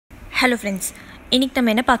Hello friends, இன்றைக்கி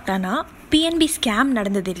நம்ம என்ன பார்க்கலான்னா பிஎன்பி ஸ்கேம்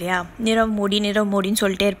நடந்தது இல்லையா? நிரவ் மோடின்னு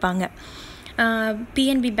சொல்லிட்டே இருப்பாங்க.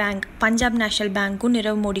 PNB bank, Punjab national பேங்க்கும்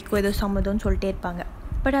Nirav மோடிக்கும் ஏதோ சம்மதம்னு சொல்லிட்டே இருப்பாங்க.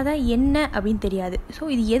 பட் அதான் என்ன அப்படின்னு தெரியாது. ஸோ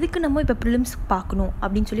இது எதுக்கு நம்ம இப்போ ப்ரிலிம்ஸ் பார்க்கணும்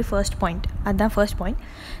அப்படின்னு சொல்லி ஃபர்ஸ்ட் பாயிண்ட்.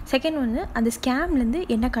 செகண்ட் ஒன்று, அந்த ஸ்கேம்லேருந்து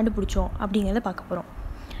என்ன கண்டுபிடிச்சோம் அப்படிங்கிறத பார்க்க போகிறோம்.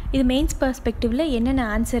 இது மெயின்ஸ் பர்ஸ்பெக்டிவில் என்னென்ன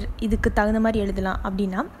ஆன்சர் இதுக்கு தகுந்த மாதிரி எழுதலாம்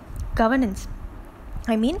அப்படின்னா, கவர்னன்ஸ்,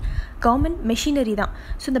 கவர்மெண்ட் மெஷினரி தான்.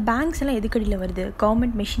 ஸோ இந்த பேங்க்ஸ் எல்லாம் எதுக்கடியில் வருது?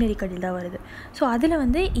 கவர்மெண்ட் மெஷினரி கடியில் தான் வருது. ஸோ அதில்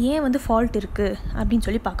ஏன் ஃபால்ட் இருக்குது அப்படின்னு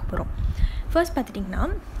சொல்லி பார்க்க போகிறோம். ஃபர்ஸ்ட் பார்த்துட்டிங்கன்னா,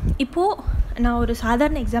 இப்போது நான் ஒரு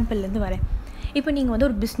சாதாரண எக்ஸாம்பிள்லேருந்து வரேன். இப்போ நீங்கள்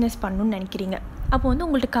ஒரு பிஸ்னஸ் பண்ணணுன்னு நினைக்கிறீங்க. அப்போ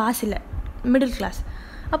உங்கள்கிட்ட காசு இல்லை, மிடில் கிளாஸ்.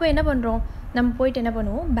 அப்போ என்ன பண்ணுறோம்? நம்ம போய்ட்டு என்ன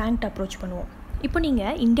பண்ணுவோம்? பேங்க்ட்ட அப்ரோச் பண்ணுவோம். இப்போ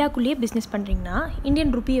நீங்கள் இந்தியாவுக்குள்ளேயே பிஸ்னஸ் பண்ணுறீங்கன்னா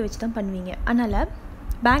இந்தியன் ருப்பியை வச்சு தான் பண்ணுவீங்க. அதனால்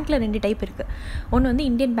பேங்க்கில் 2 டைப் இருக்குது. ஒன்று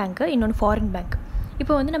இந்தியன் பேங்க்கு, இன்னொன்று ஃபாரின் பேங்க்.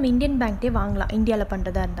 இப்போ நம்ம இந்தியன் பேங்க்டே வாங்கலாம் இந்தியாவில்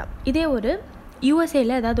பண்ணுறதா இருந்தால். இதே ஒரு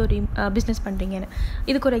யூஎஸ்ஏயில் ஏதாவது ஒரு பிஸ்னஸ் பண்ணுறீங்கன்னு,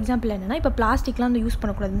 இதுக்கு ஒரு எக்ஸாம்பிள் என்னென்னா, இப்போ பிளாஸ்டிக்லாம் யூஸ்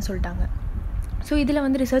பண்ணக்கூடாதுன்னு சொல்லிட்டாங்க. ஸோ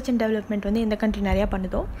இதில் ரிசர்ச் அண்ட் டெவலப்மெண்ட் எந்த கண்ட்ரி நிறையா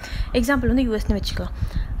பண்ணுதோ, எக்ஸாம்பிள் யூஎஸ்னு வச்சுக்கலாம்.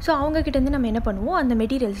 ஸோ அவங்கக்கிட்டேருந்து நம்ம என்ன பண்ணுவோம்? அந்த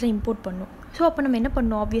மெட்டீரியல்ஸில் இம்போர்ட் பண்ணுவோம். ஸோ அப்போ நம்ம என்ன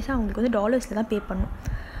பண்ணணும்? ஆப்வியஸாக அவங்களுக்கு டாலர்ஸில் தான் பே பண்ணணும்.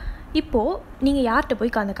 இப்போது நீங்கள் யார்கிட்ட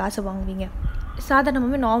போய் அந்த காசை வாங்குவீங்க?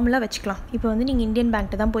 சாதாரணமாகவே நார்மலாக வச்சுக்கலாம். இப்போ நீங்கள் இந்தியன்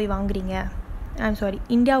பேங்க்கிட்ட தான் போய் வாங்குறீங்க,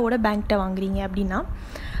 இந்தியாவோட பேங்க்கிட்ட வாங்குறீங்க அப்படின்னா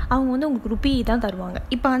அவங்க உங்களுக்கு ருப்பி தான் தருவாங்க.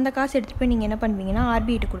 இப்போ அந்த காசு எடுத்துகிட்டு போய் நீங்கள் என்ன பண்ணுவீங்கன்னா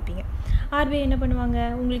ஆர்பிஐட்டு கொடுப்பீங்க. ஆர்பிஐ என்ன பண்ணுவாங்க?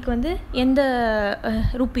 உங்களுக்கு எந்த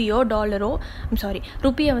ருப்பியோ டாலரோ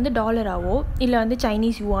ருப்பியை டாலராவோ இல்லை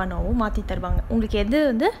சைனீஸ் யுவானாவோ மாற்றி தருவாங்க. உங்களுக்கு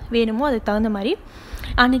எது வேணுமோ அதுக்கு தகுந்த மாதிரி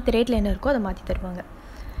அன்றைக்கு ரேட்டில் என்ன இருக்கோ அதை மாற்றி தருவாங்க.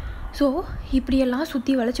 ஸோ இப்படியெல்லாம்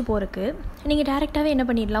சுற்றி வளைச்சி போகிறதுக்கு நீங்கள் டேரெக்டாகவே என்ன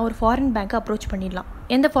பண்ணிடலாம்? ஒரு ஃபாரின் பேங்க்கை அப்ரோச் பண்ணிடலாம்.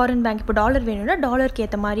 எந்த ஃபாரின் பேங்க்? இப்போ டாலர் வேணும்னா டாலருக்கு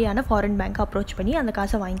ஏற்ற மாதிரியான ஃபாரின் பேங்க்கை அப்ரோச் பண்ணி அந்த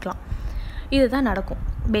காசை வாங்கிக்கலாம். இதுதான் நடக்கும்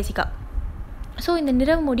பேசிக்காக. ஸோ இந்த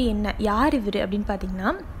நிரவ் மோடி யார் இவர் அப்படின்னு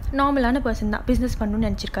பார்த்தீங்கன்னா, நார்மலான பர்சன் தான். பிஸ்னஸ் பண்ணணும்னு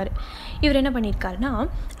நினச்சிருக்காரு. இவர் என்ன பண்ணியிருக்காருன்னா,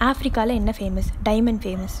 ஆஃப்ரிக்காவில் என்ன ஃபேமஸ்? Diamond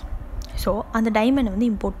famous. ஸோ அந்த டைமண்டை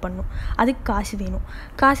இம்போர்ட் பண்ணணும். அதுக்கு காசு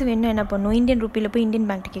வேணும்னா என்ன பண்ணணும்? இந்தியன் ருப்பியில் போய் இந்தியன்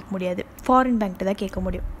பேங்க்கிட்ட கேட்க முடியாது, ஃபாரின் பேங்க்கிட்ட தான் கேட்க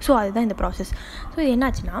முடியும். ஸோ அதுதான் இந்த ப்ராசஸ். ஸோ இது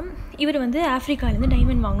என்னாச்சுன்னா, இவர் ஆஃப்ரிக்காவிலேருந்து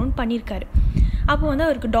டைமண்ட் வாங்கணும்னு பண்ணியிருக்காரு. அப்போ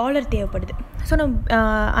அவருக்கு டாலர் தேவைப்படுது. ஸோ நம்ம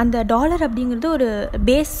அந்த டாலர் அப்படிங்கிறது ஒரு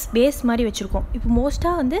பேஸ் மாதிரி வச்சுருக்கோம். இப்போ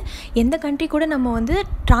மோஸ்ட்டாக எந்த கண்ட்ரி கூட நம்ம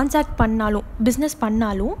ட்ரான்சாக்ட் பண்ணாலும், பிஸ்னஸ்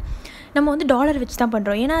பண்ணாலும் நம்ம டாலர் வச்சு தான்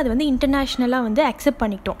பண்ணுறோம். ஏன்னா அது இன்டர்நேஷ்னலாக அக்செப்ட்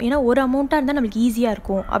பண்ணிக்கிட்டோம். ஏன்னா ஒரு அமௌண்ட்டாக இருந்தால் நம்மளுக்கு ஈஸியாக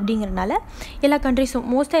இருக்கும் அப்படிங்கிறனால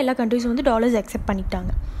மோஸ்ட்டாக எல்லா கண்ட்ரிஸும் டாலர்ஸ் அக்செப்ட்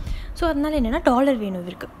பண்ணிக்கிட்டாங்க. ஸோ அதனால் என்னென்னா டாலர் வேணும்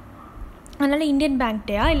இவருக்கு. அதனால் இந்தியன்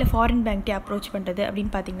பேங்க்டையா இல்லை ஃபாரின் பேங்க்டையா அப்ரோச் பண்ணுறது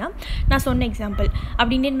அப்படின்னு பார்த்தீங்கன்னா, நான் சொன்ன எக்ஸாம்பிள்.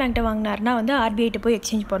 அப்படி இந்தியன் பேங்க்கிட்ட வாங்கினார்னா ஆர்பிஐட்ட போய்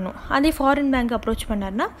எக்ஸ்சேஞ்ச் பண்ணணும். அதே ஃபாரின் பேங்க் அப்ரோச்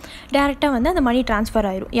பண்ணார்னா டேரெக்டாக அந்த மணி ட்ரான்ஸ்ஃபர்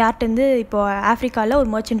ஆயிரும். யார்கிட்டருந்து இப்போ ஆஃப்ரிக்காவில் ஒரு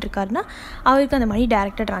மர்ச்சன்ட் இருக்காருன்னா அவருக்கு அந்த மணி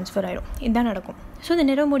டேரெக்டாக ட்ரான்ஸ்ஃபர் ஆயிரும். இதுதான் நடக்கும். ஸோ இந்த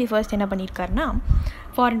நிரவ் மோடி ஃபர்ஸ்ட் என்ன பண்ணியிருக்காருன்னா,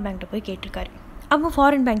 ஃபாரின் பேங்க்கிட்ட போய் கேட்டிருக்காரு. அப்போ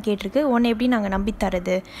ஃபாரின் பேங்க் கேட்டிருக்கு, உன்னை எப்படி நாங்கள் நம்பி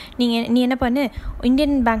தரது? நீ என்ன பண்ணு,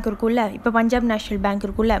 இந்தியன் பேங்க் இருக்குல்ல, இப்போ பஞ்சாப் நேஷ்னல் பேங்க்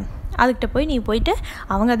இருக்குல்ல, அதுக்கிட்ட போய் நீ போயிட்டு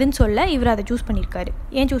அவங்க அதுன்னு சொல்ல இவர் அதை சூஸ் பண்ணியிருக்காரு.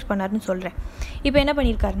 ஏன் சூஸ் பண்ணாருன்னு சொல்கிறேன். இப்போ என்ன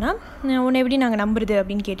பண்ணியிருக்காருன்னா, உன்னை எப்படி நாங்கள் நம்புறது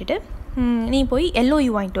அப்படின்னு கேட்டுட்டு, நீ போய் எல்ஓயு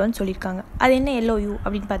வாங்கிட்டு வான்னு சொல்லியிருக்காங்க. அது என்ன எல்ஓயு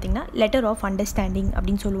அப்படின்னு பார்த்தீங்கன்னா, லெட்டர் ஆஃப் அண்டர்ஸ்டாண்டிங்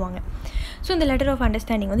அப்படின்னு சொல்லுவாங்க. ஸோ இந்த லெட்டர் ஆஃப்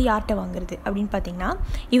அண்டர்ஸ்டாண்டிங் யார்கிட்ட வாங்குறது அப்படின்னு பார்த்தீங்கன்னா,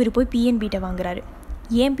 இவர் போய் பிஎன்பிகிட்ட வாங்குறாரு.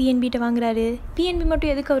 ஏன் பிஎன்பிகிட்ட வாங்குறாரு? பிஎன்பி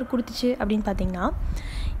மட்டும் எதுக்கு அவர் கொடுத்துச்சு அப்படின்னு பார்த்தீங்கன்னா,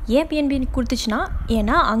 ஏன் பிஎன்பி கொடுத்துச்சுன்னா,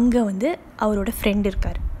 ஏன்னா அங்கே அவரோட ஃப்ரெண்ட்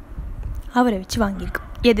இருக்கார், அவரை வச்சு வாங்கியிருக்கு.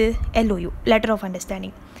 எது? எல்ஓயு, லெட்டர் ஆஃப்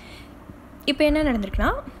அண்டர்ஸ்டாண்டிங். இப்போ என்ன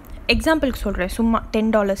நடந்திருக்குன்னா, எக்ஸாம்பிளுக்கு சொல்கிறேன், சும்மா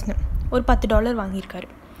 $10 ஒரு $10 வாங்கியிருக்காரு.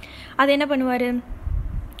 அது என்ன பண்ணுவார்?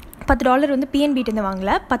 $10 பிஎன்பிகிட்டேருந்து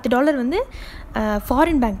வாங்கலை, $10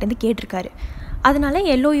 ஃபாரின் பேங்க்டேருந்து கேட்டிருக்காரு. அதனால்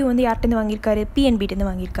எல்ஓயு யார்கிட்டேருந்து வாங்கியிருக்காரு? பிஎன்பிகிட்டேருந்து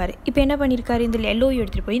வாங்கியிருக்காரு. இப்போ என்ன பண்ணியிருக்காரு? இந்த எல்ஓயு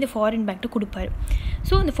எடுத்துகிட்டு போய் இந்த ஃபாரின் பேங்க்கிட்ட கொடுப்பாரு.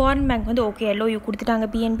 ஸோ இந்த ஃபாரின் பேங்க் ஓகே எல்ஓயு கொடுத்துட்டாங்க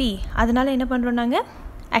பிஎன்பி, அதனால் என்ன பண்ணுறோம், நாங்கள்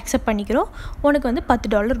அக்செப்ட் பண்ணிக்கிறோம், உனக்கு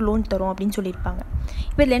 $10 லோன் தரோம் அப்படின்னு சொல்லியிருப்பாங்க.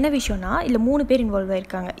 இப்போ இதில் என்ன விஷயம்னா, இதில் 3 பேர் இன்வால்வ்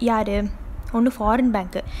ஆகிருக்காங்க. யார்? ஒன்று ஃபாரின்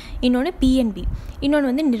பேங்க்கு, இன்னொன்று பிஎன்பி,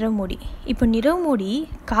 இன்னொன்று நிரவ் மோடி. இப்போ நிரவ் மோடி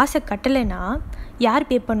காசை கட்டலைன்னா யார்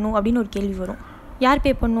பே பண்ணணும் அப்படின்னு ஒரு கேள்வி வரும். யார்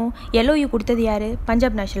பே பண்ணணும்? எல்ஓயு கொடுத்தது யார்?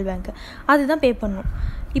 பஞ்சாப் நேஷ்னல் பேங்க்கு, அதுதான் பே பண்ணணும்.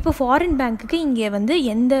 இப்போ ஃபாரின் பேங்க்குக்கு இங்கே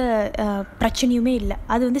எந்த பிரச்சனையுமே இல்லை.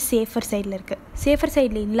 அது சேஃபர் சைடில் இருக்குது. சேஃபர்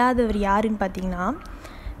சைடில் இல்லாதவர் யாருன்னு பார்த்தீங்கன்னா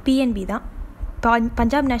பிஎன்பி தான்.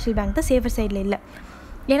 பஞ்சாப் நேஷ்னல் பேங்க் தான் சேஃபர் சைடில் இல்லை.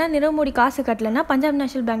 ஏன்னா நிரவ் மோடி காசு கட்டலைன்னா பஞ்சாப்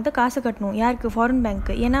நேஷ்னல் பேங்க் தான் காசு கட்டணும். யாருக்கு? ஃபாரின்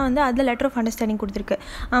பேங்க்கு. ஏன்னா அதில் லெட்டர் ஆஃப் அண்டர்ஸ்டாண்டிங் கொடுத்துருக்கு,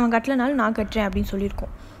 அவன் கட்டலைனாலும் நான் கட்டுறேன் அப்படின்னு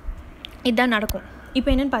சொல்லியிருக்கோம். இதுதான் நடக்கும். இப்போ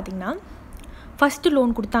என்னென்னு பார்த்தீங்கன்னா, ஃபஸ்ட்டு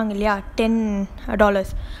லோன் கொடுத்தாங்க இல்லையா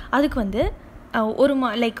 $10, அதுக்கு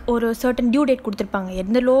ஒரு சர்டன் டியூ டேட் கொடுத்துருப்பாங்க.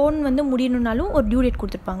 எந்த லோன் வந்து முடியணுன்னாலும் ஒரு டியூ டேட்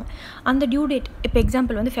கொடுத்துருப்பாங்க. அந்த டியூ டேட் இப்போ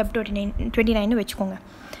எக்ஸாம்பிள் வந்து Feb 29 வச்சுக்கோங்க.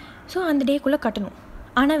 ஸோ அந்த டேக்குள்ளே கட்டணும்.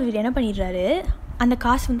 ஆனால் இவர் என்ன பண்ணிடுறாரு, அந்த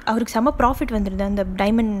காசு வந்து அவருக்கு செம்ம ப்ராஃபிட் வந்துடுது அந்த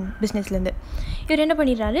டைமண்ட் பிஸ்னஸ்லேருந்து. இவர் என்ன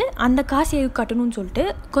பண்ணிடுறாரு, அந்த காசு எதுக்கு கட்டணும்னு சொல்லிட்டு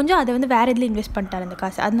கொஞ்சம் அதை வந்து வேறு இதில் இன்வெஸ்ட் பண்ணிட்டார் அந்த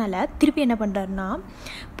காசு. அதனால் திருப்பி என்ன பண்ணுறாருன்னா,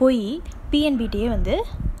 போய் பிஎன்பிடியே வந்து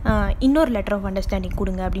இன்னொரு லெட்டர் ஆஃப் அண்டர்ஸ்டாண்டிங்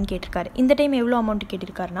கொடுங்க அப்படின்னு கேட்டிருக்காரு. இந்த டைம் எவ்வளோ அமௌண்ட்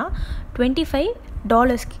கேட்டிருக்காருன்னா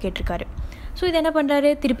 $25 கேட்டிருக்காரு. ஸோ இது என்ன பண்ணுறாரு,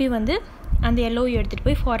 திருப்பி வந்து அந்த எல்ஓயு எடுத்துகிட்டு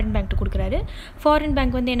போய் ஃபாரின் பேங்க்ட்டு கொடுக்குறாரு. ஃபாரின்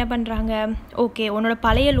பேங்க் வந்து என்ன பண்ணுறாங்க, ஓகே உன்னோட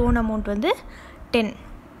பழைய லோன் அமௌண்ட் வந்து 10,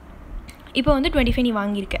 இப்போ வந்து 25 நீ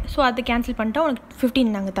வாங்கியிருக்க, ஸோ அதை கேன்சல் பண்ணிட்டா உனக்கு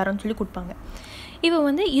 15 நாங்கள் தரோன்னு சொல்லி கொடுப்பாங்க. இப்போ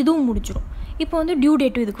வந்து இதுவும் முடிச்சிடும். இப்போ வந்து டியூ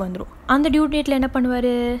டேட்டும் இதுக்கு வந்துடும். அந்த டியூ டேட்டில் என்ன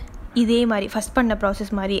பண்ணுவார், இதே மாதிரி ஃபஸ்ட் பண்ண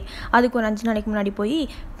ப்ராசஸ் மாதிரி அதுக்கு ஒரு 5 நாளைக்கு முன்னாடி போய்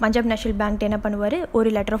பஞ்சாப் நேஷனல் பேங்க்ட்ட என்ன பண்ணுவார், ஒரு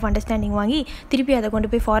லெட்டர் ஆஃப் அண்டர்ஸ்டாண்டிங் வாங்கி திருப்பி அதை கொண்டு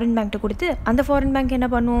போய் ஃபாரின் பேங்க்ட்ட கொடுத்து அந்த ஃபாரின் பேங்க் என்ன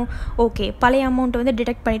பண்ணும், ஓகே பழைய அமௌண்ட்டை வந்து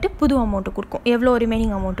டிடெக்ட் பண்ணிவிட்டு புது அமௌண்ட்டு கொடுக்கும், எவ்வளோ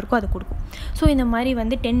ரிமைனிங் அமௌண்ட் இருக்கோ அதை கொடுக்கும். ஸோ இந்த மாதிரி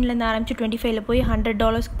வந்து 10லேருந்து ஆரம்பித்து 25 போய்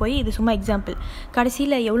 $100 போய், இது சும்மா எக்ஸாம்பிள்.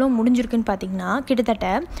 கடைசியில் எவ்வளோ முடிஞ்சிருக்குன்னு பார்த்தீங்கன்னா கிட்டத்தட்ட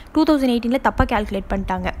 2018 தப்பாக கேல்குலேட்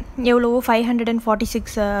பண்ணிட்டாங்க. எவ்வளோ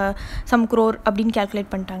 546 some crore அப்படின்னு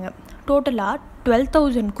கேல்குலேட் பண்ணிட்டாங்க. டோட்டலாக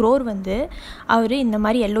 12,000 crore வந்து அவர் இந்த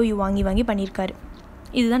மாதிரி எல்ஓயு வாங்கி வாங்கி பண்ணியிருக்காரு.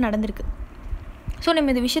 இதுதான் நடந்திருக்கு. ஸோ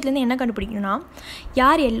நம்ம இந்த விஷயத்துலேருந்து என்ன கண்டுபிடிக்கணும்னா,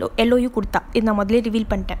 யார் எல்ஓயு கொடுத்தா, இது நான் முதலே ரிவீல்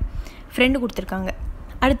பண்ணிட்டேன், ஃப்ரெண்டு கொடுத்துருக்காங்க.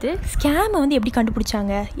 அடுத்து ஸ்கேமை வந்து எப்படி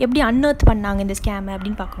கண்டுபிடிச்சாங்க, எப்படி அன்அர்த் பண்ணாங்க இந்த ஸ்கேமை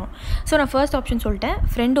அப்படின்னு பார்க்கணும். ஸோ நான் ஃபர்ஸ்ட் ஆப்ஷன் சொல்லிட்டேன்,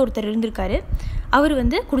 ஃப்ரெண்டு ஒருத்தர் இருந்திருக்காரு, அவர்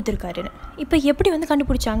வந்து கொடுத்துருக்காருன்னு. இப்போ எப்படி வந்து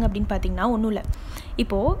கண்டுபிடிச்சாங்க அப்படின்னு பார்த்தீங்கன்னா ஒன்றும் இல்லை.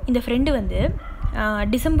 இப்போது இந்த ஃப்ரெண்டு வந்து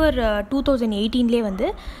December 2018 வந்து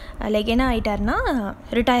என்ன ஆகிட்டார்னா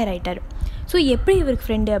ரிட்டையர் ஆகிட்டார். ஸோ எப்படி இவருக்கு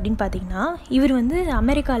ஃப்ரெண்டு அப்படின்னு பார்த்தீங்கன்னா, இவர் வந்து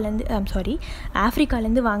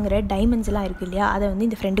ஆஃப்ரிக்காலேருந்து வாங்குகிற டைமண்ட்ஸ் எல்லாம் இருக்குது இல்லையா, அதை வந்து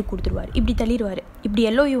இந்த ஃப்ரெண்டுக்கு கொடுத்துருவார். இப்படி தள்ளிடுவார். இப்படி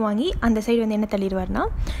எல்ஓயு வாங்கி அந்த சைடு வந்து என்ன தள்ளிடுவார்னா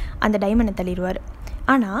அந்த டைமண்டை தள்ளிடுவார்.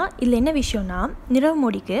 ஆனால் இதில் என்ன விஷயம்னா, நிரவ்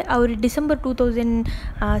மோடிக்கு அவர் December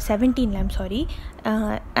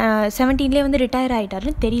 2017 வந்து ரிட்டையர்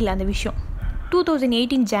ஆகிட்டாருன்னு தெரியல. அந்த விஷயம்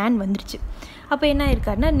 2018 Jan வந்துருச்சு. அப்போ என்ன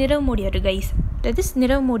ஆயிருக்காருன்னா, நிரவ் மோடியோட கைஸ், தட் இஸ்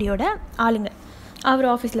நிரவ் மோடியோட ஆளுங்க, அவர்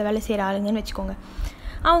ஆஃபீஸில் வேலை செய்கிற ஆளுங்கன்னு வச்சுக்கோங்க.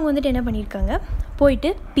 அவங்க வந்துட்டு என்ன பண்ணியிருக்காங்க, போயிட்டு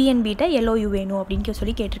பிஎன்பிட்ட எல்ஓயு வேணும் அப்படின்னு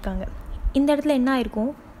சொல்லி கேட்டிருக்காங்க. இந்த இடத்துல என்ன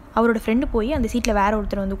ஆயிருக்கும், அவரோட ஃப்ரெண்டு போய் அந்த சீட்டில் வேறு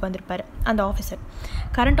ஒருத்தர் வந்து உட்காந்துருப்பார். அந்த ஆஃபீஸர்,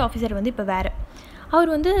 கரண்ட் ஆஃபீஸர் வந்து இப்போ வேறு. அவர்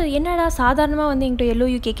வந்து என்னடா சாதாரணமாக வந்து என்கிட்ட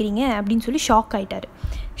எல்ஓயு கேட்குறீங்க அப்படின்னு சொல்லி ஷாக் ஆகிட்டார்.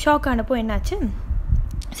 ஷாக் ஆனப்போ என்னாச்சு,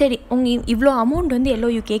 சரி உங்கள் இவ்வளோ அமௌண்ட் வந்து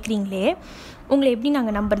எல்ஓயு கேட்குறீங்களே, உங்களை எப்படி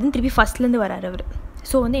நாங்கள் நம்புறதுன்னு திருப்பி ஃபஸ்ட்லேருந்து வராரு அவர்.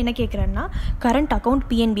 ஸோ வந்து என்ன கேட்குறாருன்னா, கரண்ட் அக்கௌண்ட்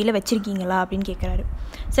பிஎன்பியில் வச்சுருக்கீங்களா அப்படின்னு கேட்குறாரு.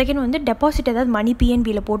 செகண்ட் வந்து டெபாசிட் ஏதாவது மணி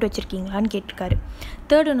பிஎன்பியில் போட்டு வச்சுருக்கீங்களான்னு கேட்டிருக்காரு.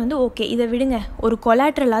 தேர்ட் ஒன் வந்து ஓகே இதை விடுங்க, ஒரு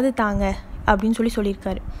கொலாட்ரலாவது தாங்க அப்படின்னு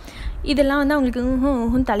சொல்லியிருக்காரு. இதெல்லாம் வந்து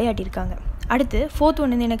அவங்களுக்கு தலையாட்டியிருக்காங்க. அடுத்து ஃபோர்த்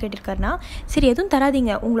ஒன்று வந்து என்ன கேட்டிருக்காருன்னா, சரி எதுவும்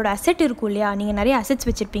தராதிங்க, உங்களோட அசெட் இருக்கும் இல்லையா, நீங்கள் நிறைய அசெட்ஸ்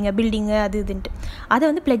வச்சுருப்பீங்க, பில்டிங்கு அது இதுன்ட்டு, அதை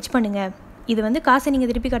வந்து பிளெட்ஜ் பண்ணுங்கள், இது வந்து காசை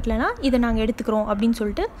நீங்கள் திருப்பி கட்டலைன்னா இதை நாங்கள் எடுத்துக்கிறோம் அப்படின்னு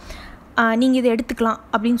சொல்லிட்டு, நீங்கள் இதை எடுத்துக்கலாம்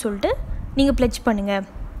அப்படின்னு சொல்லிட்டு நீங்கள் பிளெட்ஜ் பண்ணுங்கள்,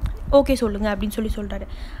 ஓகே சொல்லுங்கள் அப்படின்னு சொல்கிறாரு.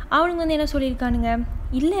 அவனுங்க வந்து என்ன சொல்லியிருக்கானுங்க,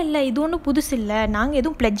 இல்லை இது ஒன்றும் புதுசு இல்லை, நாங்கள்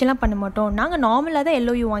எதுவும் பிளெட்ஜெல்லாம் பண்ண மாட்டோம், நாங்கள் நார்மலாக தான்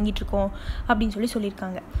எல்ஓயு வாங்கிட்டுருக்கோம் அப்படின்னு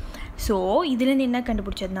சொல்லியிருக்காங்க. ஸோ இதுலேருந்து என்ன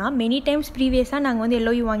கண்டுபிடிச்சதுன்னா, மெனி டைம்ஸ் ப்ரீவியஸாக நாங்கள் வந்து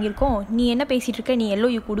எல்ஓயு வாங்கியிருக்கோம், நீ என்ன பேசிகிட்டு இருக்க, நீ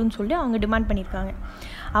எல்ஓயு கொடுன்னு சொல்லிட்டு அவங்க டிமாண்ட் பண்ணியிருக்காங்க.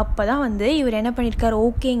 அப்போ தான் வந்து இவர் என்ன பண்ணியிருக்காரு,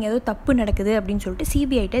 ஓகே இங்கே ஏதோ தப்பு நடக்குது அப்படின்னு சொல்லிட்டு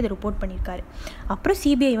சிபிஐட்ட இதை ரிப்போர்ட் பண்ணியிருக்காரு. அப்புறம்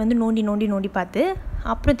சிபிஐ வந்து நோண்டி பார்த்து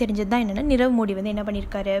அப்புறம் தெரிஞ்சது தான் என்னென்னா, நிரவ் மோடி வந்து என்ன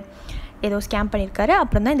பண்ணியிருக்காரு, ஏதோ ஸ்கேம் பண்ணியிருக்காரு.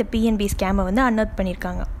 அப்புறம் தான் இந்த பிஎன்பி ஸ்கேமை வந்து அன்அர்த்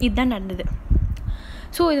பண்ணியிருக்காங்க. இதுதான் நடந்தது.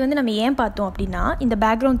 ஸோ இது வந்து நம்ம ஏன் பார்த்தோம் அப்படின்னா, இந்த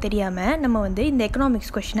பேக்ரவுண்ட் தெரியாமல் நம்ம வந்து இந்த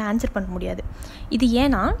எக்கனாமிக்ஸ் கொஸ்டினை ஆன்சர் பண்ண முடியாது. இது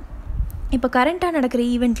ஏன்னா இப்போ கரண்ட்டாக நடக்கிற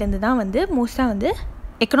ஈவெண்ட்லேருந்து தான் வந்து மோஸ்ட்டாக வந்து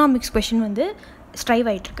எக்கனாமிக்ஸ் கொஸ்டின் வந்து ஸ்ட்ரைவ்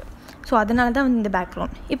ஆகிட்டுருக்கு. ஸோ அதனால தான் வந்து இந்த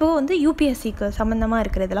பேக்ரவுண்ட். இப்போது வந்து யூபிஎஸ்சிக்கு சம்மந்தமாக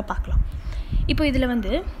இருக்கிற இதெல்லாம் பார்க்கலாம். இப்போ இதில்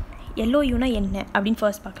வந்து எல்ஓயுனா என்ன அப்படின்னு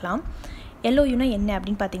ஃபர்ஸ்ட் பார்க்கலாம். எல்ஓயுனா என்ன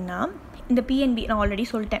அப்படின்னு பார்த்தீங்கன்னா, இந்த பிஎன்பி நான் ஆல்ரெடி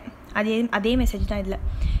சொல்லிட்டேன், அதே மெசேஜ் தான் இதில்.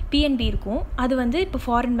 பிஎன்பி இருக்கும், அது வந்து இப்போ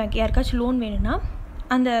ஃபாரின் பேங்க் யாருக்காச்சும் லோன் வேணும்னா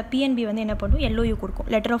அந்த பிஎன்பி வந்து என்ன பண்ணும், எல்ஓயு கொடுக்கும்,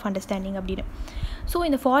 லெட்டர் ஆஃப் அண்டர்ஸ்டாண்டிங் அப்படின்னு. ஸோ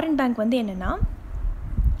இந்த ஃபாரின் பேங்க் வந்து என்னென்னா,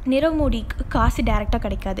 நிரவ் மோடிக்கு காசு டேரெக்டாக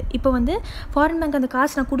கிடைக்காது. இப்போ வந்து ஃபாரின் பேங்க் அந்த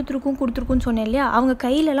காசு நான் கொடுத்துருக்குன்னு சொன்னேன் இல்லையா, அவங்க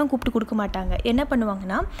கையிலலாம் கூப்பிட்டு கொடுக்க மாட்டாங்க. என்ன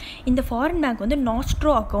பண்ணுவாங்கன்னா, இந்த ஃபாரின் பேங்க் வந்து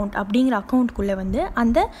நாஸ்ட்ரோ அக்கௌண்ட் அப்படிங்கிற அக்கௌண்ட்டுக்குள்ளே வந்து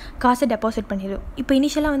அந்த காசை டெபாசிட் பண்ணிடும். இப்போ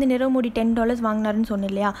இனிஷியலாக வந்து நிரவ் மோடி $10 வாங்கினாருன்னு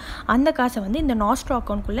சொன்னேன் இல்லையா, அந்த காசை வந்து இந்த நாஸ்ட்ரோ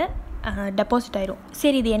அக்கௌண்ட்குள்ளே டெபாசிட் ஆயிரும்.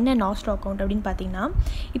 சரி இது என்ன நாஸ்ட்ரோ அக்கௌண்ட் அப்படின்னு பார்த்தீங்கன்னா,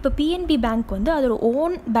 இப்போ பிஎன்பி பேங்க் வந்து அதோட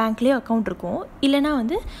ஓன் பேங்க்லேயே அக்கௌண்ட் இருக்கும், இல்லைனா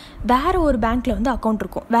வந்து வேறு ஒரு பேங்க்கில் வந்து அக்கௌண்ட்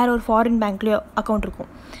இருக்கும், வேறு ஒரு ஃபாரின் பேங்க்லேயோ அக்கௌண்ட் இருக்கும்.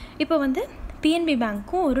 இப்போ வந்து பிஎன்பி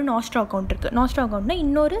பேங்க்கும் ஒரு நாஸ்ட்ரா அக்கௌண்ட் இருக்குது. நாஸ்ட்ரா அக்கௌண்ட்னா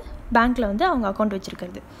இன்னொரு பேங்க்கில் வந்து அவங்க அக்கௌண்ட்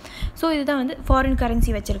வச்சுருக்கிறது. ஸோ இதுதான் வந்து ஃபாரின்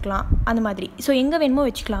கரன்சி வச்சுருக்கலாம் அந்த மாதிரி. ஸோ எங்கே வேணுமோ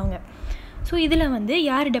வச்சுக்கலாம் அவங்க. ஸோ இதில் வந்து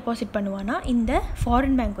யார் டெபாசிட் பண்ணுவான்னா இந்த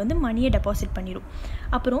ஃபாரின் பேங்க் வந்து மணியை டெபாசிட் பண்ணிடும்.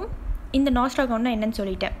 அப்புறம் இந்த நாஸ்ட்ரா அக்கௌண்ட்னா என்னன்னு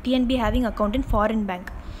சொல்லிட்டேன். பிஎன்பி ஹேவிங் அக்கௌண்ட் இன் ஃபாரின்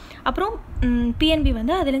பேங்க். அப்புறம் பிஎன்பி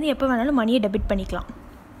வந்து அதுலேருந்து எப்போ வேணாலும் மணியை டெபிட் பண்ணிக்கலாம்.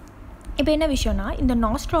 இப்போ என்ன விஷயம்னா, இந்த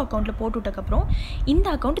நாஸ்ட்ரா அக்கௌண்ட்டில் போட்டு விட்டக்கப்புறம் இந்த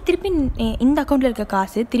அக்கௌண்ட்டு திருப்பி இந்த அக்கௌண்ட்டில் இருக்க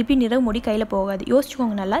காசு திருப்பி நிரவ் மோடி கையில் போகாது.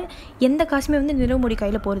 யோசிச்சுக்கோங்க நல்லா, எந்த காசுமே வந்து நிரவ் மோடி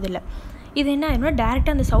கையில் போகிறதில்ல. இது என்ன ஆயிரும்னா,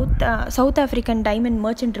 டேரெக்டாக அந்த சவுத் ஆஃப்ரிக்கன் டைமண்ட்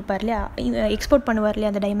மர்ச்சன்ட் இருப்பார் இல்லையா, எக்ஸ்போர்ட் பண்ணுவார்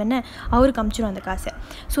இல்லையா அந்த டைமண்டை, அவருக்கு அமுச்சிடும் அந்த காசை.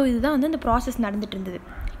 ஸோ இதுதான் வந்து அந்த ப்ராசஸ் நடந்துட்டு இருந்தது.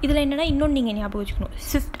 இதில் என்னென்னா இன்னொன்று நீங்கள் ஞாபகம் வச்சுக்கணும்.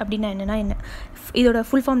 ஸ்விஃப்ட் அப்படின்னா என்னென்னா என்ன, இதோட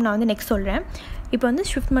ஃபுல் ஃபார்ம் நான் வந்து நெக்ஸ்ட் சொல்கிறேன். இப்போ வந்து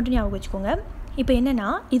ஸ்விஃப்ட் மட்டும் ஞாபகம் வச்சுக்கோங்க. இப்போ என்னென்னா,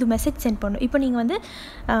 இது மெசேஜ் சென்ட் பண்ணணும். இப்போ நீங்கள் வந்து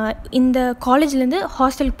இந்த காலேஜ்லேருந்து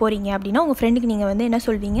ஹாஸ்டலுக்கு போகிறீங்க அப்படின்னா உங்கள் ஃப்ரெண்டுக்கு நீங்கள் வந்து என்ன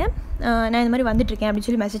சொல்வீங்க, நான் இந்த மாதிரி வந்துட்டுருக்கேன் அப்படின்னு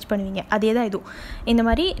சொல்லி மெசேஜ் பண்ணுவீங்க. அதே தான் இதுவும். இந்த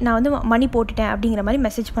மாதிரி நான் வந்து மணி போட்டுட்டேன் அப்படிங்கிற மாதிரி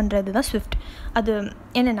மெசேஜ் பண்ணுறது தான் ஸ்விஃப்ட். அது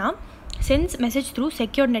என்னென்னா, sense message through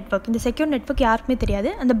secure network. இந்த செக்யூர் நெட்வொர்க் யாருக்குமே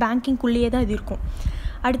தெரியாது, அந்த பேங்கிங்குள்ளேயே தான் இது இருக்கும்.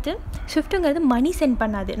 அடுத்து ஸ்விஃப்ட்டுங்கிறது மணி சென்ட்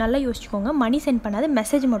பண்ணாது. நல்லா யோசிச்சுக்கோங்க, மணி சென்ட் பண்ணாது,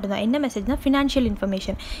 மெசேஜ் மட்டும் தான். என்ன மெசேஜ்னா, ஃபினான்ஷியல்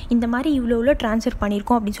இன்ஃபர்மேஷன். இந்த மாதிரி இவ்வளோ ட்ரான்ஸ்ஃபர்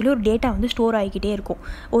பண்ணியிருக்கோம் அப்படின்னு சொல்லி ஒரு டேட்டா வந்து ஸ்டோர் ஆகிக்கிட்டே இருக்கும்.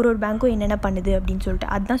 ஒரு பேங்க்கும் என்னென்ன பண்ணுது அப்படின்னு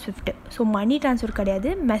சொல்லிட்டு. அதுதான் ஸ்விஃப்ட்டு. ஸோ மணி ட்ரான்ஸ்ஃபர்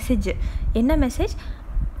கிடையாது, மெசேஜ். என்ன மெசேஜ்?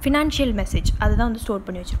 Financial message. அதை தான் வந்து ஸ்டோர்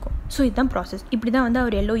பண்ணி வச்சுருக்கோம். ஸோ இதுதான் ப்ராசஸ். இப்படி தான் வந்து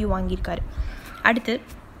அவர் LOU வாங்கியிருக்காரு. அடுத்து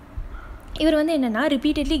இவர் வந்து என்னென்னா,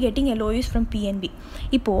 repeatedly getting LOUs from PNB.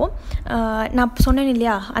 இப்போது நான் சொன்னேன்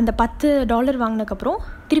இல்லையா, அந்த $10 வாங்கினதுக்கப்புறம்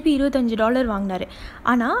திருப்பி $25 வாங்கினார்.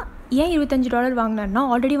 ஆனால் ஏன் $25 வாங்கினார்னா,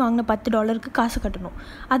 ஆல்ரெடி வாங்கின $10க்கு காசு கட்டணும்.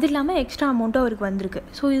 அது இல்லாமல் எக்ஸ்ட்ரா அமௌண்ட்டும் அவருக்கு வந்திருக்கு.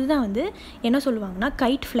 ஸோ இதுதான் வந்து என்ன சொல்லுவாங்கன்னா,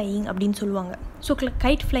 கைட் ஃப்ளையிங் அப்படின்னு சொல்லுவாங்க. ஸோ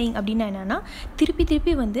கைட் ஃப்ளையிங் அப்படின்னா என்னென்னா,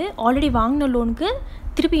 திருப்பி வந்து ஆல்ரெடி வாங்கின லோனுக்கு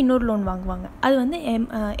திருப்பி இன்னொரு லோன் வாங்குவாங்க. அது வந்து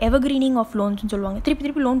எவர்கிரீனிங் ஆஃப் லோன்ஸ்னு சொல்லுவாங்க.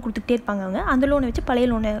 திருப்பி லோன் கொடுத்துக்கிட்டே இருப்பாங்க அவங்க. அந்த லோனை வச்சு பழைய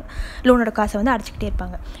லோனோட காசை வந்து அடைச்சிக்கிட்டே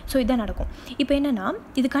இருப்பாங்க. ஸோ இதுதான் நடக்கும். இப்போ என்னென்னா,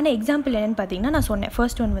 இதுக்கான எக்ஸாம்பிள் என்னென்னு பார்த்தீங்கன்னா, நான் சொன்னேன்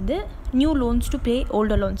ஃபர்ஸ்ட் ஒன் வந்து new loans to pay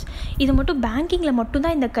older loans. இது மட்டும் பேங்கிங்கில்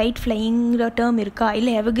மட்டும்தான் இந்த கைட் ஃப்ளைங்கிற டேர்ம் இருக்கா,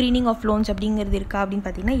 இல்லை எவர்கிரீனிங் ஆஃப் லோன்ஸ் அப்படிங்கிறது இருக்கா அப்படின்னு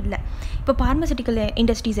பார்த்தீங்கன்னா இல்லை. இப்போ பார்மசூட்டிக்கல்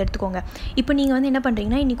இண்டஸ்ட்ரீஸ் எடுத்துக்கோங்க. இப்போ நீங்கள் வந்து என்ன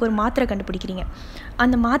பண்ணுறீங்கன்னா, இன்றைக்கி ஒரு மாத்திரை கண்டுபிடிக்கிறீங்க.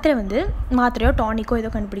 அந்த மாத்திரை வந்து மாத்திரையோ டானிக்கோ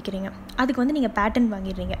ஏதோ கண்டுபிடிக்கிறீங்க. அதுக்கு வந்து நீங்கள் பேட்டன்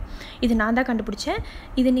வாங்கிடுறீங்க. இது நான் தான் கண்டுபிடிச்சேன்,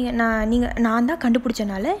 இது நான் தான்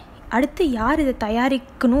கண்டுபிடிச்சனால அடுத்து யார் இதை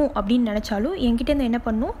தயாரிக்கணும் அப்படின்னு நினச்சாலும் என்கிட்டேருந்து என்ன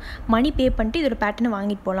பண்ணணும், மணி பே பண்ணிட்டு இதோட பேட்டர்னை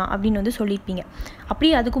வாங்கிட்டு போகலாம் அப்படின்னு வந்து சொல்லியிருப்பீங்க.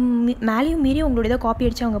 அப்படியே அதுக்கு மேலேயும் மீறி உங்களோட ஏதோ காப்பி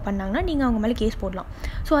அடித்து அவங்க பண்ணாங்கன்னா நீங்கள் அவங்க மேலே கேஸ் போடலாம்.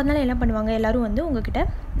 ஸோ அதனால் என்ன பண்ணுவாங்க, எல்லோரும் வந்து உங்ககிட்ட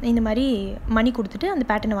இந்த மாதிரி மணி கொடுத்துட்டு அந்த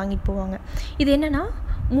பேட்டர்னை வாங்கிட்டு போவாங்க. இது என்னென்னா,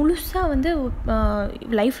 முழுசாக வந்து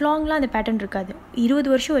லைஃப் லாங்லாம் அந்த பேட்டர்ன் இருக்காது. 20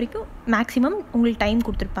 வருஷம் வரைக்கும் மேக்ஸிமம் உங்களுக்கு டைம்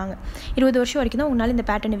கொடுத்துருப்பாங்க. 20 வருஷம் வரைக்கும் தான் உங்களால் இந்த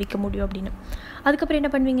பேட்டர்னை விற்க முடியும் அப்படின்னு. அதுக்கப்புறம்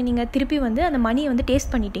என்ன பண்ணுவீங்க, நீங்கள் திருப்பி வந்து அந்த மணியை வந்து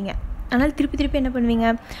டேஸ்ட் பண்ணிட்டீங்க. அதனால் திருப்பி என்ன பண்ணுவீங்க,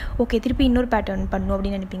 ஓகே திருப்பி இன்னொரு பேட்டர்ன் பண்ணணும்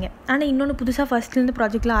அப்படின்னு நினைப்பீங்க. ஆனால் இன்னொன்று புதுசாக ஃபஸ்ட்லேருந்து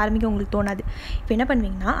ப்ராஜெக்ட்லாம் ஆரம்பிக்க உங்களுக்கு தோணாது. இப்போ என்ன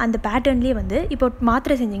பண்ணுவீங்கன்னா, அந்த பேட்டர்ன்லேயே வந்து இப்போ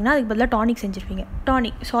மாத்திரை செஞ்சிங்கன்னா அதுக்கு பதிலாக டானிக் செஞ்சுருப்பீங்க.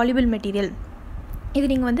 Tonic soluble material. இது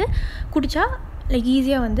நீங்கள் வந்து குடித்தா லைக்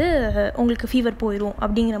ஈஸியாக வந்து உங்களுக்கு ஃபீவர் போயிடும்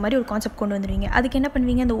அப்படிங்கிற மாதிரி ஒரு கான்செப்ட் கொண்டு வந்துடுவீங்க. அதுக்கு என்ன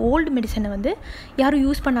பண்ணுவீங்க, அந்த ஓல்டு மெடிசனை வந்து யாரும்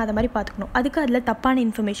யூஸ் பண்ணாத மாதிரி பார்த்துக்கணும். அதுக்கு அதில் தப்பான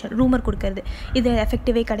இன்ஃபர்மேஷன், ரூமர் கொடுக்கறது, இது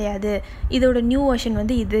எஃபெக்டிவே கிடையாது, இதோட நியூ வெர்ஷன்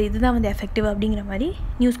வந்து இதுதான் வந்து எஃபெக்டிவ் அப்படிங்கிற மாதிரி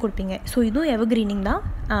நியூஸ் கொடுப்பீங்க. ஸோ இதுவும் எவர்கிரீனிங் தான்,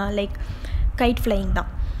 லைக் கைட் ஃப்ளையிங் தான்.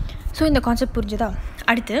 ஸோ இந்த கான்செப்ட் புரிஞ்சுதா?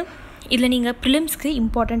 அடுத்து இதில் நீங்கள் ப்ரிலிம்ஸ்க்கு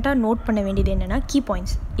இம்பார்ட்டண்ட்டாக நோட் பண்ண வேண்டியது என்னென்னா, கீ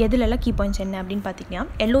பாயிண்ட்ஸ். எதுலெல்லாம் கீ பாயிண்ட்ஸ் என்ன அப்படின்னு பார்த்தீங்கன்னா,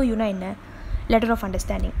 LOUனா என்ன, லெட்டர் ஆஃப்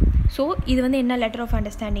அண்டர்ஸ்டாண்டிங். ஸோ இது வந்து என்ன லெட்டர் ஆஃப்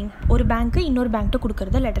அண்டர்ஸ்டாண்டிங், ஒரு பேங்க்கு இன்னொரு பேங்க்கிட்ட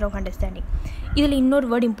கொடுக்குறது லெட்டர் ஆஃப் அண்டர்ஸ்டாண்டிங். இதில் இன்னொரு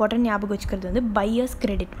வேர்டு இம்பார்ட்டன்ட் ஞாபகம் வச்சுக்கிறது வந்து பையர்ஸ்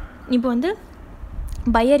கிரெடிட். இப்போ வந்து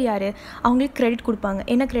பையர் யார், அவங்களுக்கு கிரெடிட் கொடுப்பாங்க.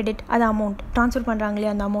 என்ன கிரெடிட், அது அமௌண்ட் ட்ரான்ஸ்ஃபர் பண்ணுறாங்களே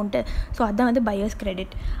அந்த அமௌண்ட்டு. ஸோ அதுதான் வந்து பையர்ஸ்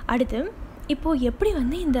கிரெடிட். அடுத்து இப்போது எப்படி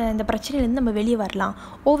வந்து இந்த பிரச்சனையிலேருந்து நம்ம வெளியே வரலாம்,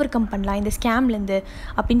 ஓவர் கம் பண்ணலாம் இந்த ஸ்கேம்லேருந்து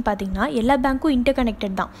அப்படின்னு பார்த்திங்கன்னா, எல்லா பேங்க்கும் இன்டர்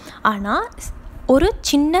கனெக்டட் தான். ஆனால் ஒரு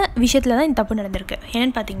சின்ன விஷயத்தில் தான் இந்த தப்பு நடந்திருக்கு.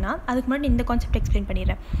 என்னென்னு பார்த்தீங்கன்னா, அதுக்கு முன்னாடி இந்த கான்செப்ட் எக்ஸ்பிளைன்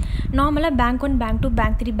பண்ணிடுறேன். நார்மலாக பேங்க் 1, பேங்க் 2,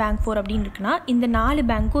 பேங்க் 3, பேங்க் 4 அப்படின்னு இருக்குன்னா, இந்த 4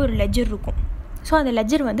 பேங்க்கும் ஒரு லெஜர் இருக்கும். ஸோ அந்த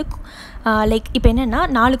லெஜர் வந்து லைக் இப்போ என்னென்னா,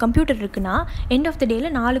 4 கம்ப்யூட்டர் இருக்குன்னா எண்ட் ஆஃப் த டேயில்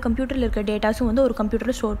 4 கம்ப்யூட்டரில் இருக்கிற டேட்டாஸும் வந்து ஒரு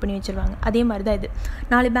கம்ப்யூட்டரில் ஸ்டோர் பண்ணி வச்சுருவாங்க. அதே மாதிரி தான் இது.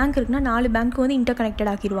 4 பேங்க் இருக்குன்னா 4 பேங்க்கு வந்து இன்டர்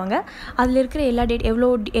கனெக்டட் ஆக்கிடுவாங்க. அதில் இருக்கிற எல்லா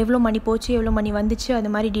எவ்வளோ மணி போச்சு, எவ்வளோ மணி வந்துச்சு,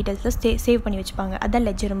 அது மாதிரி டீட்டெயில்ஸில் சேவ் பண்ணி வச்சுப்பாங்க. அதான்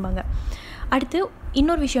லெஜரும்பாங்க. அடுத்து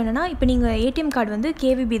இன்னொரு விஷயம் என்னென்னா, இப்போ நீங்கள் ஏடிஎம் கார்டு வந்து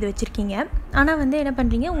கேவிபி இது வச்சுருக்கீங்க. ஆனால் வந்து என்ன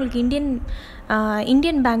பண்ணுறீங்க, உங்களுக்கு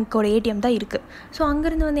இந்தியன் பேங்க்கோட ஏடிஎம் தான் இருக்குது. ஸோ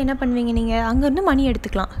அங்கேருந்து வந்து என்ன பண்ணுவீங்க, நீங்கள் அங்கேருந்து மணி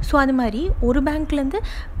எடுத்துக்கலாம். ஸோ அது மாதிரி ஒரு பேங்க்லேருந்து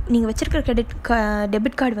நீங்கள் வச்சுருக்கிற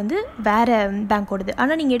டெபிட் கார்டு வந்து வேறு பேங்க்கோடுது,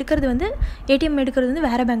 ஆனால் நீங்கள் எடுக்கிறது வந்து ஏடிஎம் எடுக்கிறது வந்து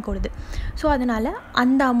வேறு பேங்க்கோடுது. ஸோ அதனால்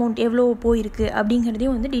அந்த அமௌண்ட் எவ்வளோ போயிருக்கு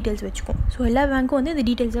அப்படிங்கிறதையும் வந்து டீட்டெயில்ஸ் வச்சுக்கும். ஸோ எல்லா பேங்க்கும் வந்து இந்த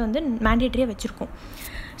டீட்டெயில்ஸை வந்து மேண்டேட்டரியாக வச்சுருக்கும்.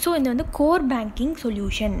 ஸோ இந்த வந்து கோர் பேங்கிங்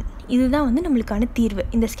சொல்யூஷன், இதுதான் வந்து நம்மளுக்கான தீர்வு.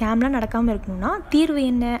 இந்த ஸ்கேம்லாம் நடக்காமல் இருக்கணும்னா தீர்வு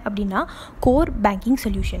என்ன அப்படின்னா கோர் பேங்கிங்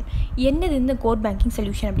சொல்யூஷன். என்னது இந்த கோர் பேங்கிங்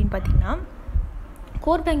சொல்யூஷன் அப்படின்னு பார்த்தீங்கன்னா,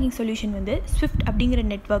 கோர் பேங்கிங் சொல்யூஷன் வந்து ஸ்விஃப்ட் அப்படிங்கிற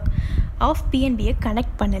நெட்வொர்க் ஆஃப் பிஎன்பியை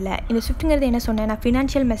கனெக்ட் பண்ணலை. இந்த ஸ்விஃப்ட்டுங்கிறது என்ன சொன்னேன், நான்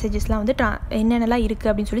ஃபினான்ஷியல் மெசேஜஸ்லாம் வந்து என்னென்னலாம் இருக்குது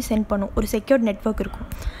அப்படின்னு சொல்லி சென்ட் பண்ணும், ஒரு செக்யூர்ட் நெட்வொர்க் இருக்கும்.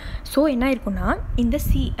 ஸோ என்ன இருக்குன்னா இந்த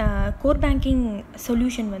கோர் பேங்கிங்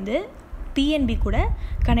சொல்யூஷன் வந்து பிஎன்பி கூட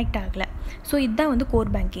கனெக்ட் ஆகலை. ஸோ இதுதான் வந்து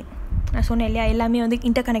கோர் பேங்கிங். நான் சொன்னேன் இல்லையா, எல்லாமே வந்து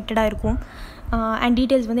இன்டர் கனெக்டடாக இருக்கும் அண்ட்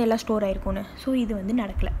டீட்டெயில்ஸ் வந்து எல்லாம் ஸ்டோர் ஆகிருக்கும்னு. ஸோ இது வந்து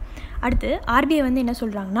நடக்கலை. அடுத்து ஆர்பிஐ வந்து என்ன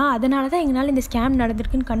சொல்கிறாங்கன்னா, அதனால தான் எங்களால் இந்த ஸ்கேம்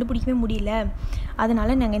நடந்திருக்குன்னு கண்டுபிடிக்கவே முடியல,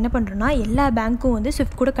 அதனால் நாங்கள் என்ன பண்ணுறோன்னா எல்லா பேங்க்கும் வந்து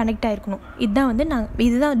ஸ்விஃப்ட் கூட கனெக்ட் ஆகிருக்கணும். இதுதான் வந்து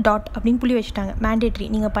இதுதான் டாட் அப்படின்னு புள்ளி வச்சுட்டாங்க, மேண்டேட்ரி,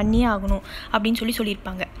 நீங்கள் பண்ணியே ஆகணும் அப்படின்னு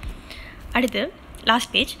சொல்லியிருப்பாங்க. அடுத்து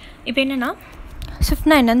லாஸ்ட் பேஜ். இப்போ என்னென்னா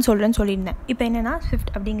ஸ்விஃப்ட்னா என்னன்னு சொல்லியிருந்தேன். இப்போ என்னென்னா ஸ்விஃப்ட்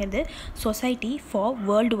அப்படிங்கிறது society for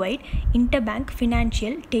world wide inter bank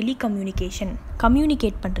financial telecommunication,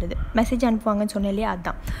 communicate பண்ணுறது, மெசேஜ் அனுப்புவாங்கன்னு சொன்னேன் இல்லையா,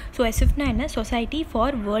 அதுதான். ஸோ ஸ்விஃப்ட்னா என்ன, society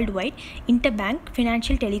for world wide inter bank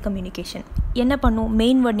financial telecommunication. என்ன பண்ணும்,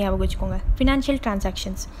 மெயின் வேர்ட் ஞாபகம் வச்சுக்கோங்க, ஃபினான்ஷியல்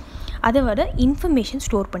டிரான்சாக்ஷன்ஸ், அதை விட இன்ஃபர்மேஷன்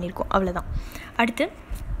ஸ்டோர் பண்ணியிருக்கோம், அவ்வளோதான். அடுத்து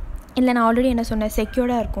இல்லை நான் ஆல்ரெடி என்ன சொன்னேன்,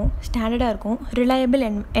 செக்யூர்டாக இருக்கும், ஸ்டாண்டர்டாக இருக்கும், ரிலையபிள்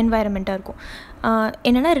என்வாயர்மெண்ட்டாக இருக்கும்.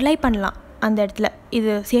 என்னென்னா ரிலை பண்ணலாம் அந்த இடத்துல,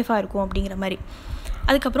 இது சேஃபாக இருக்கும் அப்படிங்கிற மாதிரி.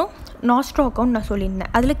 அதுக்கப்புறம் நாஸ்ட்ரோ அக்கௌண்ட் நான் சொல்லியிருந்தேன்.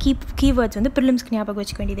 அதில் கீவேர்ட்ஸ் வந்து ப்ரிலிம்ஸ்க்கு ஞாபகம்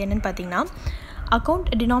வச்சுக்க வேண்டியது என்னென்னு பார்த்தீங்கன்னா, account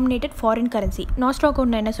denominated foreign currency. Nostro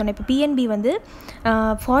account நான் என்ன சொன்னேன், இப்போ பிஎன்பி வந்து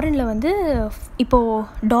ஃபாரினில் வந்து இப்போது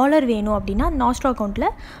டாலர் வேணும் அப்படின்னா நாஸ்ட்ரோ அக்கௌண்ட்டில்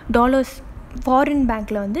டாலர்ஸ், ஃபாரின்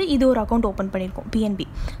பேங்க்கில் வந்து இது ஒரு அக்கௌண்ட் ஓப்பன் பண்ணியிருக்கோம் பிஎன்பி.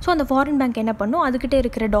 ஸோ அந்த ஃபாரின் பேங்க் என்ன பண்ணும், அதுக்கிட்ட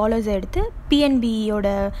இருக்கிற டாலர்ஸை எடுத்து பிஎன்பியோட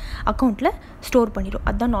அக்கௌண்ட்டில் ஸ்டோர் பண்ணிடும்,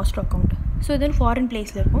 அதுதான் நாஸ்ட்ரோ அக்கௌண்ட். ஸோ இது ஃபாரின்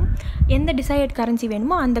பிளேஸில் இருக்கும். எந்த டிசைர்ட் கரன்சி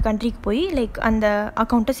வேணுமோ அந்த கண்ட்ரிக்கு போய் அந்த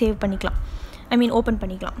அக்கௌண்ட்டை சேவ் பண்ணிக்கலாம், ஓப்பன்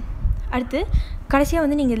பண்ணிக்கலாம். அடுத்து கடைசியாக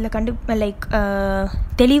வந்து நீங்கள் இதில்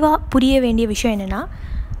தெளிவாக புரிய வேண்டிய விஷயம் என்னென்னா,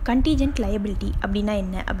 கண்டிஜென்ட் லயபிலிட்டி அப்படின்னா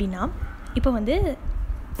என்ன அப்படின்னா, இப்போ வந்து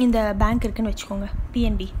இந்த பேங்க் இருக்குதுன்னு வச்சுக்கோங்க,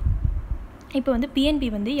 பிஎன்பி. இப்போ வந்து பிஎன்பி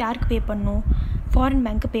வந்து யாருக்கு பே பண்ணணும், ஃபாரின்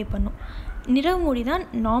பேங்க்கு பே பண்ணணும். நிரவ் மோடி தான்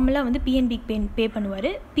நார்மலாக வந்து பிஎன்பிக்கு பே பண்ணுவார்,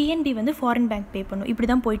 பிஎன்பி வந்து ஃபாரின் பேங்க் பே பண்ணும், இப்படி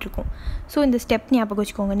தான் போயிட்டுருக்கும். ஸோ இந்த ஸ்டெப் ஞாபகம்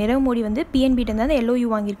வச்சுக்கோங்க. நிரவ் மோடி வந்து பிஎன்பிகிட்ட தான் எல்ஓயு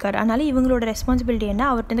வாங்கியிருக்காரு, அதனால் இவங்களோட ரெஸ்பான்சிபிலிட்டி என்ன,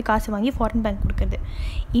 அவர்கிட்ட காசு வாங்கி ஃபாரின் பேங்க் கொடுக்குறது.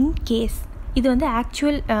 இன்கேஸ் இது வந்து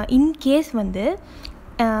ஆக்சுவல் வந்து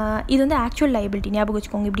இது வந்து ஆக்சுவல் லைபிலிட்டி, ஞாபகம்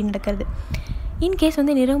வச்சுக்கோங்க இப்படி நடக்கிறது. இன்கேஸ்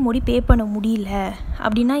வந்து நிரவ் மோடி பே பண்ண முடியல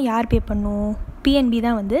அப்படின்னா யார் பே பண்ணும், பிஎன்பி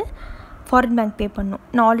தான் வந்து ஃபாரின் பேங்க் பே பண்ணணும்.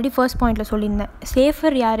 நான் ஆல்ரெடி ஃபர்ஸ்ட் பாயிண்டில் சொல்லியிருந்தேன்,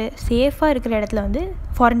 சேஃபர் யார், சேஃபாக இருக்கிற இடத்துல வந்து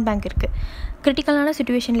ஃபாரின் பேங்க் இருக்குது. கிரிட்டிக்கலான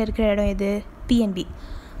சுச்சுவேஷனில் இருக்கிற இடம் எது, பிஎன்பி.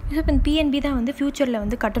 ஸோ இப்போ பிஎன்பி தான் வந்து ஃப்யூச்சரில்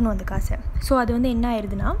வந்து கட்டணும் அந்த காசை. ஸோ அது வந்து என்ன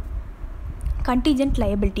ஆயிடுதுன்னா கண்டிஜென்ட்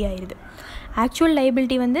லயபிலிட்டி ஆயிடுது. ஆக்சுவல்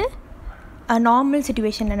லயபிலிட்டி வந்து நார்மல்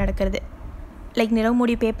சுச்சுவேஷனில் நடக்கிறது, நிரவ்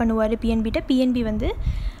மோடி பே பண்ணுவார் பிஎன்பிகிட்ட, பிஎன்பி வந்து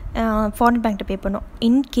ஃபாரின் பேங்க்கிட்ட பே பண்ணும்.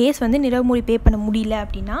 இன்கேஸ் வந்து நிரவ் மோடி பே பண்ண முடியல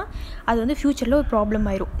அப்படின்னா அது வந்து ஃப்யூச்சரில் ஒரு ப்ராப்ளம்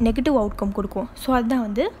ஆயிரும், நெகட்டிவ் அவுட்கம் கொடுக்கும். ஸோ அதுதான்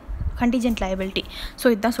வந்து கண்டிஜென்ட் லயபிலிட்டி. ஸோ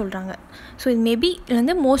இதுதான் சொல்கிறாங்க. ஸோ இது மேபி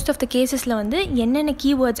வந்து மோஸ்ட் ஆஃப் த கேசஸில் வந்து என்னென்ன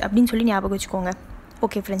கீவேர்ட்ஸ் அப்படின்னு சொல்லி ஞாபகம் வச்சுக்கோங்க.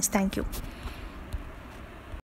 Okay friends, thank you.